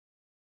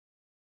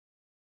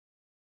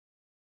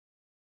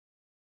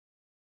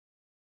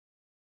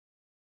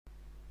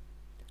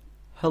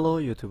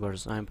Hello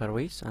YouTubers, I'm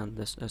Parwiz and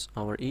this is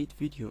our 8th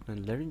video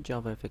on learning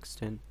JavaFX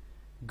 10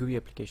 GUI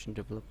Application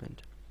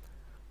Development.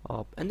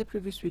 In the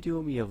previous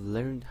video we have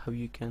learned how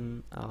you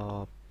can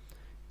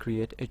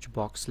create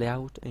HBox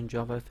Layout in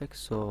JavaFX.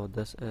 So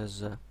this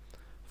is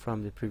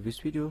from the previous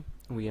video.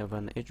 We have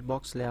an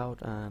HBox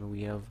Layout and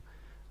we have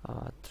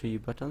 3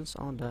 buttons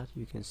on that.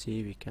 You can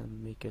see we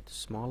can make it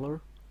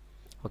smaller.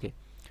 Okay.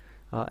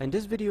 In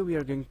this video we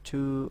are going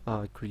to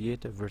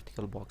create a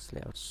vertical box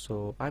layout.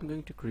 So I'm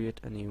going to create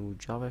a new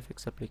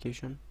JavaFX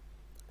application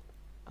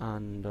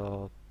and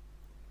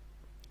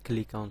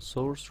click on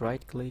source,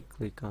 right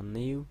click on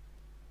new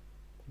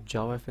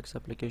JavaFX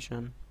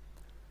application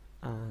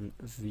and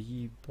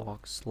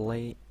VBox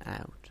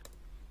Layout.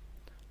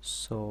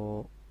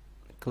 So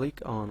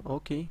click on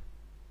OK.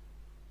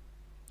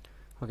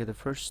 Okay, the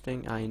first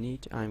thing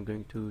I'm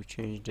going to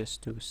change this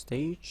to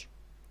stage,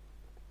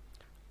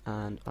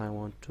 and I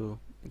want to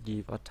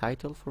give a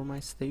title for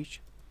my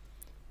stage.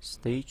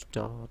 Stage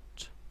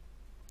dot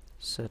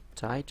set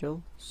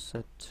title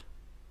to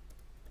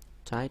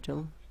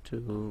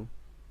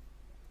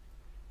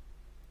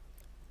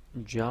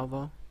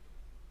JavaFX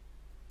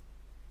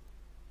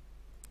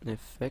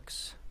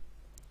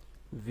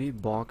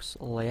VBox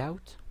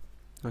Layout.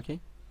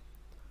 Okay,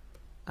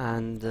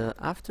 and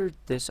after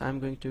this I'm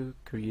going to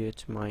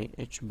create my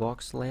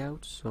HBox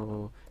layout.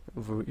 So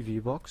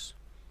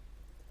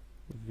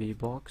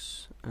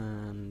VBox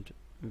and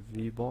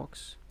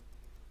VBox,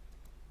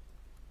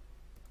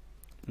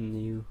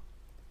 new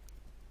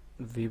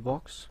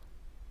VBox.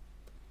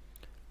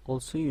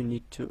 Also you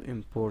need to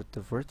import the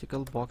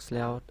vertical box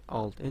layout.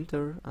 Alt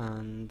enter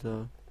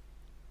and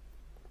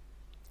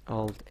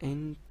Alt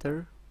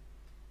enter.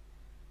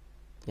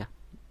 Yeah,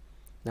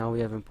 now we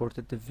have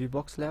imported the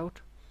VBox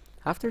layout.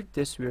 After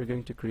this we are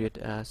going to create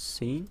a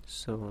scene.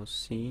 So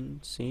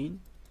scene,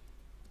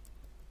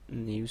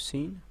 new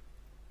scene.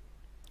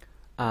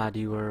 Add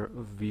your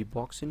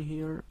VBox in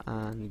here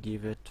and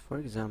give it, for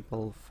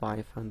example,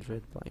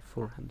 500 by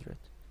 400.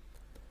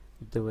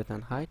 The width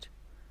and height,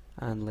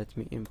 and let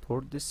me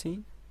import the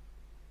scene.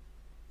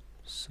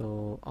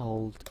 So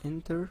Alt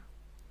enter.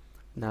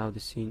 Now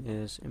the scene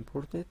is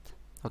imported.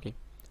 Okay.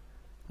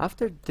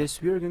 After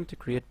this we are going to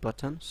create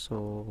button.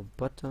 So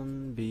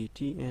button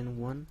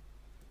btn1,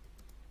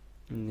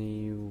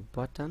 new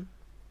button,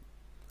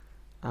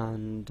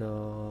 and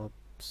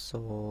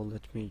so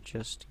let me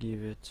just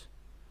give it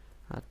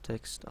a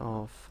text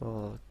of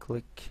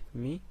click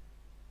me.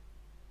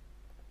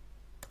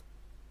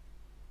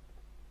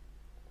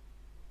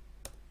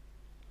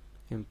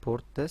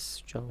 Import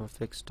this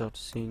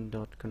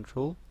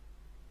javafx.scene.control,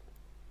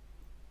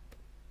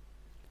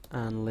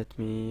 and let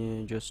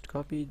me just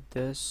copy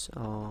this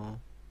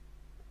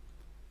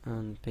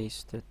and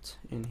paste it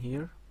in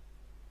here.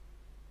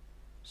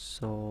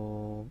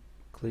 So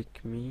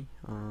click me,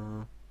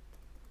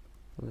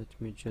 let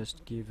me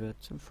just give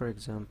it, for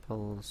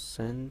example,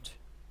 send,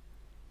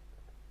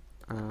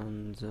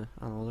 and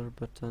another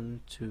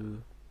button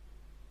to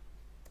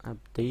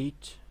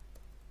update,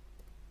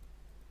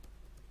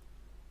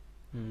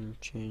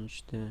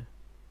 change the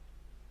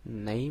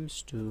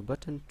names to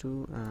button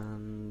 2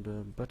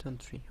 and button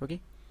 3.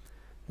 Okay,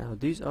 now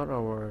these are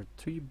our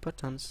 3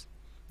 buttons.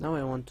 Now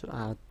I want to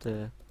add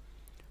the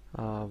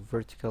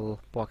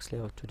vertical box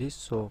layout to this.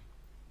 So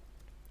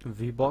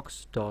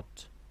VBox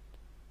dot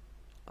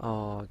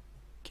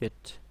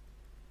get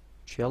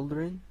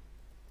children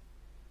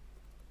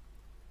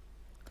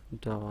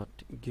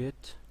dot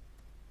get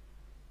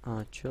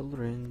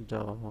children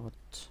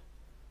dot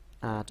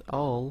add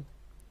all,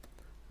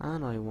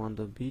 and I want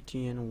the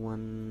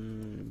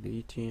btn1,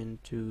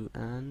 btn2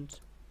 and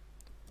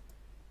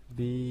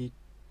btn3.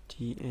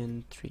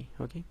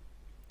 okay,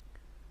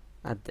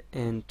 at the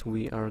end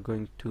we are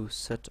going to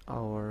set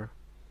our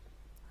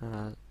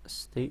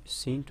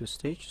scene to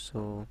stage.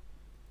 So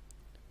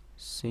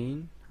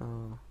scene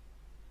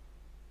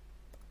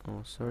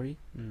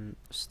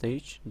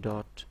stage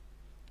dot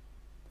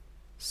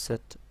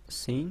set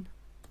scene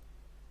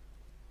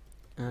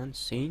and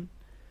scene,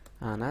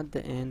 and at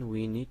the end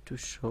we need to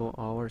show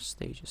our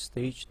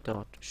stage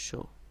dot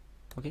show.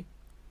 Okay,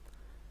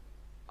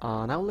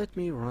 now let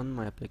me run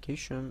my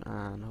application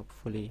and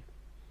hopefully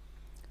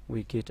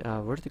we get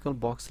a vertical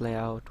box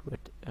layout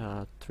with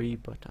 3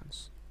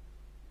 buttons.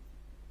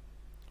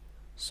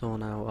 So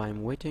now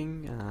I'm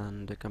waiting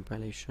and the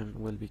compilation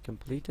will be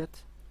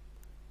completed.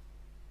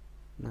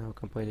 Now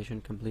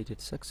compilation completed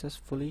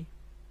successfully,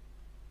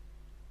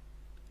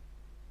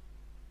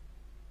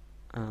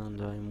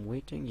 and I'm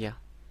waiting. Yeah,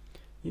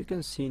 you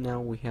can see now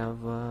we have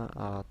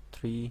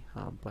 3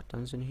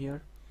 buttons in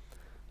here.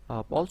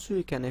 Also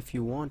you can, if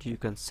you want, you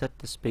can set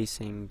the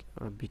spacing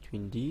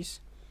between these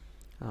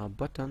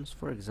buttons.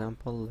 For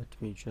example, let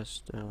me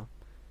just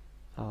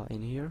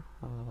in here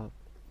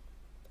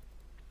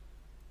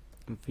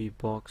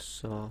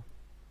VBox,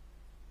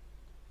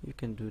 you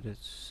can do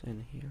this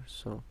in here.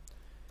 So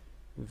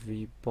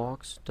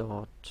VBox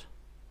dot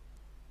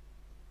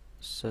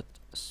set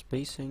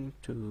spacing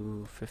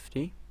to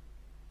 50.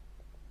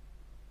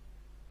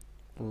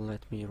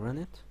 Let me run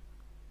it.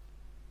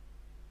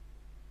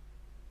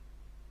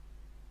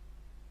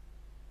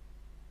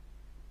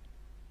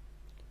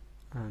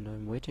 and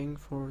I'm waiting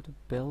for the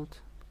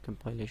build.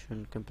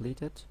 Compilation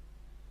completed.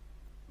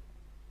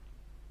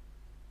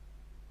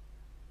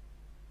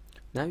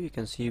 Now you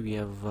can see we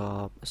have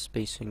a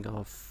spacing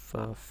of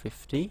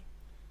 50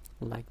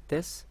 like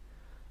this,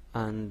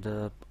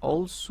 and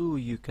also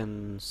you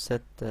can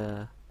set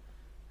the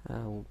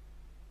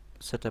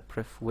set a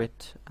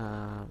preference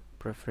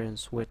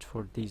width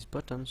for these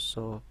buttons.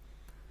 So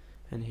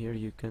and here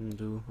you can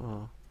do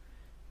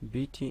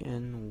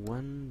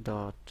btn1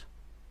 dot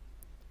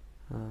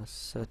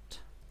set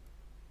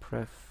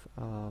pref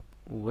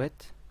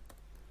width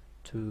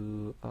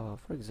to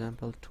for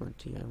example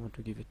 20. I want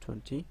to give it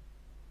 20,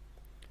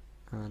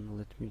 and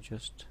let me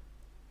just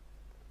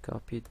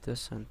copy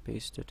this and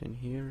paste it in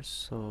here.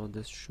 So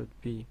this should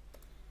be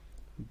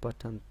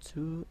button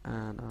 2,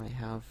 and I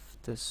have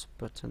this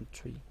button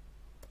 3.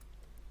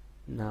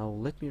 Now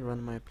let me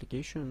run my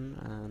application,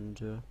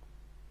 and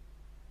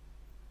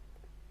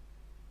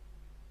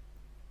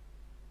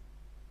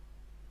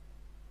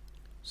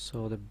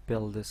so the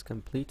build is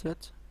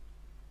completed,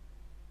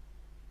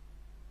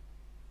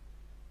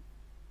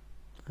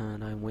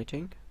 and I'm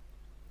waiting.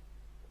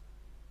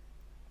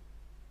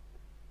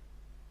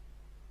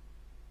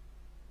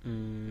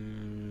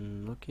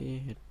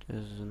 Okay, it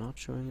is not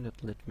showing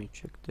that. Let me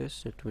check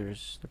this.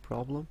 Where's the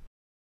problem?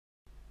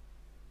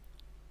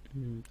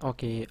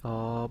 Okay,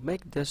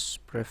 make this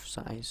pref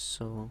size.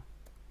 So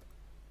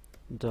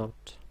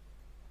dot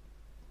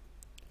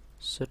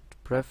set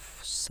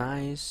pref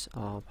size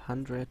of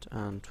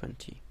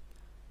 120.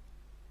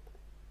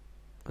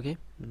 Okay,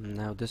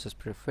 now this is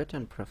pref width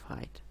and pref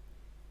height.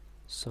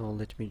 So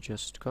let me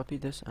just copy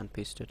this and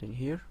paste it in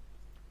here.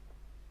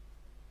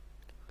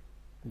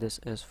 This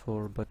is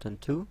for button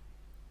 2,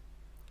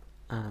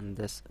 and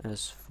this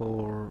is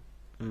for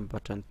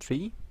button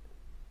 3.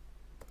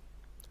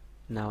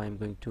 Now I'm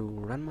going to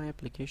run my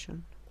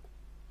application.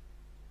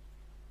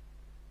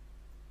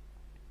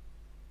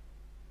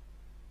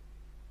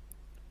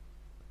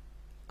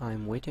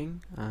 I'm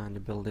waiting, and the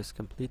build is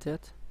completed.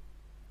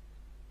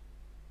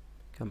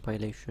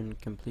 Compilation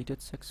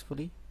completed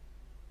successfully.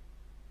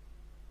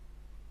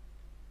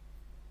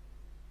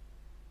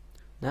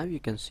 Now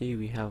you can see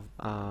we have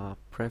a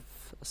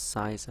pref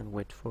size and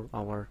width for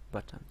our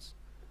buttons.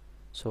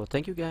 So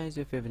thank you guys.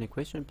 If you have any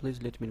question,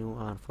 please let me know,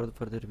 and for the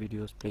further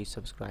videos please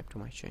subscribe to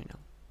my channel.